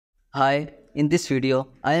Hi, in this video,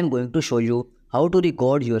 I am going to show you how to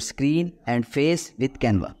record your screen and face with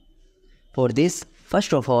Canva. For this,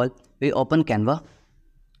 first of all, we open Canva.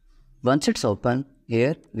 Once it's open,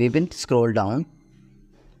 here we will scroll down.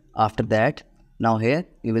 After that, now here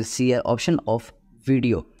you will see an option of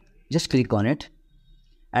video. Just click on it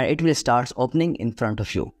and it will start opening in front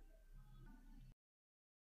of you.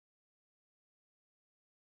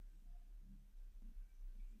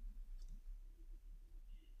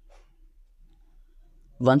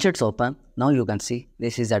 Once it's open, now you can see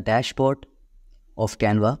this is a dashboard of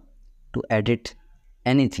Canva to edit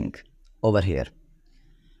anything over here.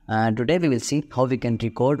 And today we will see how we can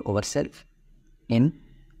record ourselves in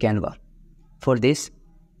Canva. For this,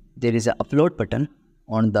 there is an upload button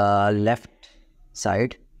on the left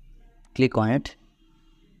side. Click on it.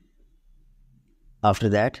 After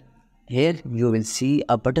that, here you will see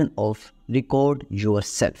a button of record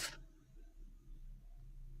yourself.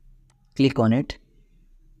 Click on it.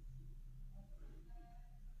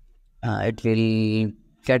 It will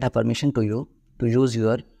get a permission to you to use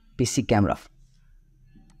your PC camera.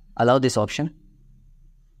 Allow this option.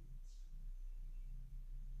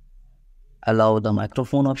 Allow the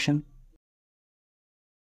microphone option.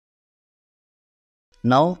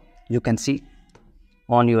 Now you can see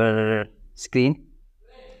on your screen,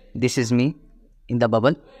 this is me in the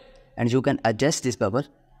bubble, and you can adjust this bubble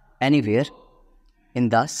anywhere in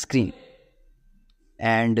the screen.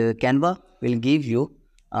 And Canva will give you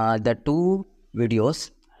the two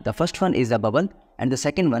videos. The first one is the bubble and the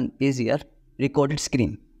second one is your recorded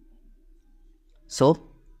screen. So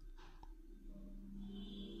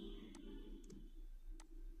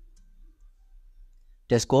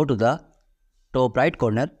just go to the top right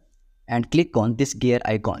corner and click on this gear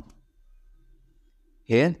icon.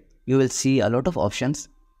 Here you will see a lot of options.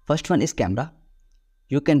 First one is camera.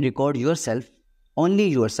 You can record yourself, only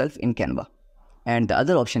yourself in Canva. And the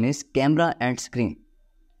other option is camera and screen.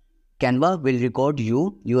 Canva will record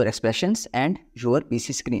you, your expressions and your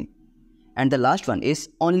PC screen. And the last one is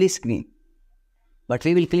only screen. But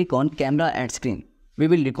we will click on camera and screen. We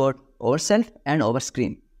will record ourselves and our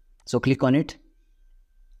screen. So click on it.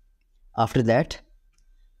 After that,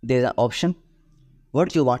 there is an option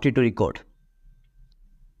what you wanted to record.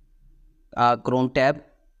 Chrome tab.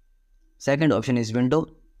 Second option is window.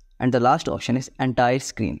 And the last option is entire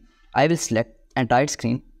screen. I will select entire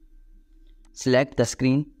screen. Select the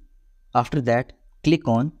screen. After that, click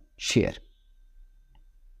on share.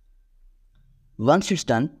 Once it's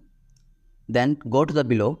done, then go to the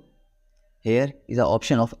below. Here is the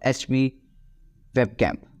option of HB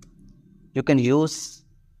webcam. You can use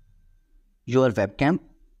your webcam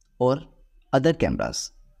or other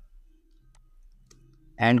cameras.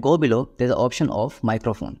 And go below, there is the option of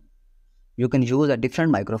microphone. You can use a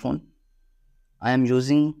different microphone. I am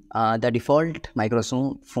using the default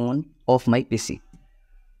microphone of my PC.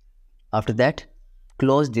 After that,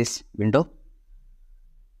 close this window.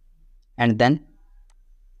 And then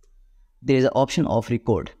there is an option of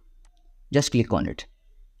record. Just click on it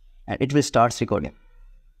and it will start recording.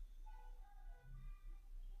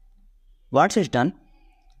 Once it's done,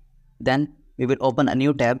 then we will open a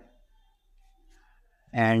new tab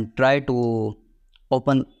and try to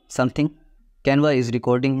open something. Canva is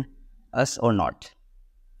recording us or not.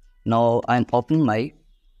 Now I am opening my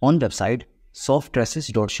own website,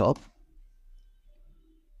 softdresses.shop.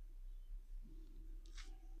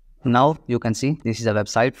 Now you can see this is a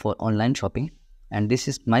website for online shopping and this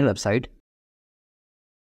is my website.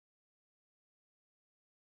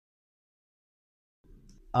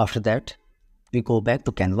 After that, we go back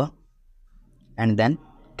to Canva and then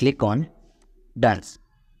click on done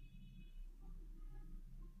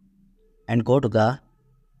and go to the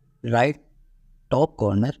right top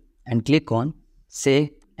corner and click on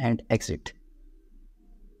save and exit.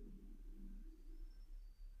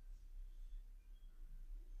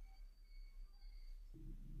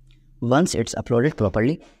 Once it's uploaded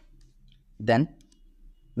properly, then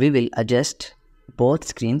we will adjust both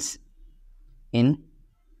screens in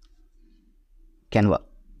Canva.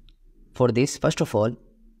 For this, first of all,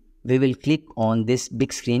 we will click on this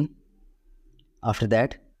big screen. After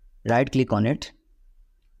that, right click on it,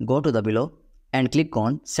 go to the below and click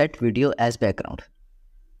on set video as background.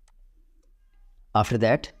 After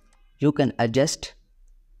that, you can adjust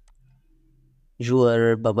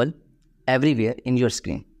your bubble everywhere in your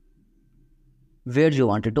screen. Where you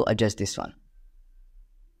wanted to adjust this one.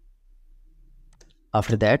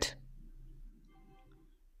 After that,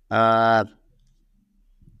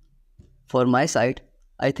 for my side,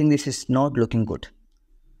 I think this is not looking good.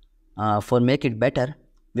 For make it better,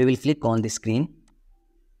 we will click on the screen,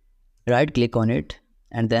 right click on it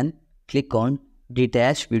and then click on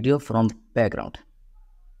detach video from background.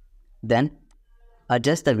 Then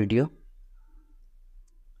adjust the video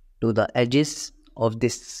to the edges of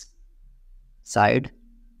this side.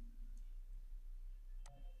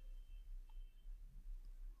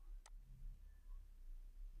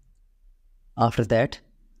 After that,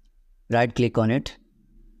 right click on it,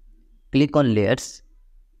 click on layers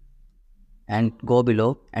and go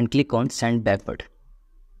below and click on send backward,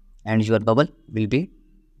 and your bubble will be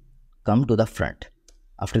come to the front.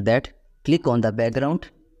 After that, click on the background,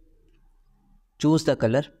 choose the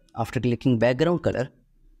color. After clicking background color,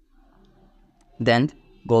 then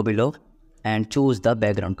go below and choose the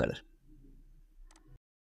background color.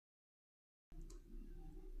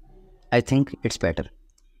 I think it's better.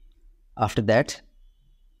 After that,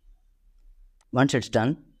 once it's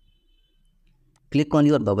done, click on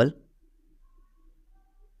your bubble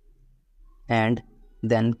and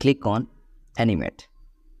then click on animate.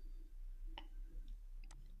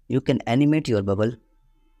 You can animate your bubble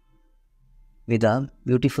with a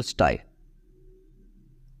beautiful style.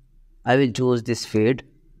 I will choose this fade.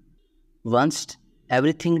 Once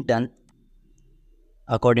everything done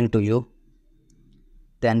according to you,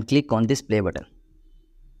 then click on this play button.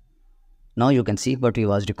 Now you can see what we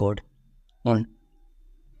was record on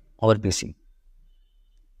our PC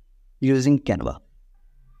using Canva.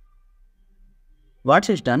 Once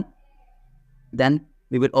it's done, then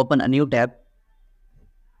we will open a new tab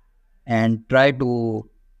and try to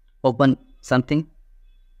open something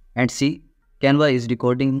and see Canva is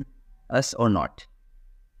recording us or not.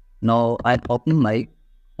 Now I'm opening my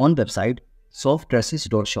own website,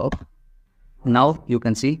 softdresses.shop. Now you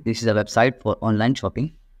can see this is a website for online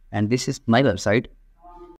shopping, and this is my website.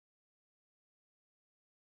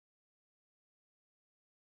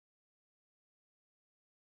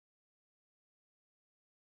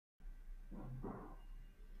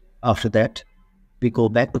 After that, we go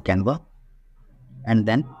back to Canva and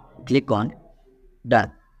then click on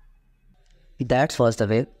done. That was the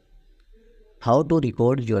way how to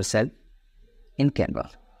record yourself in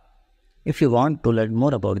Canva. If you want to learn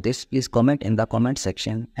more about this, please comment in the comment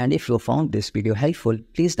section, and if you found this video helpful,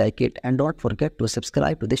 please like it and don't forget to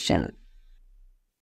subscribe to this channel.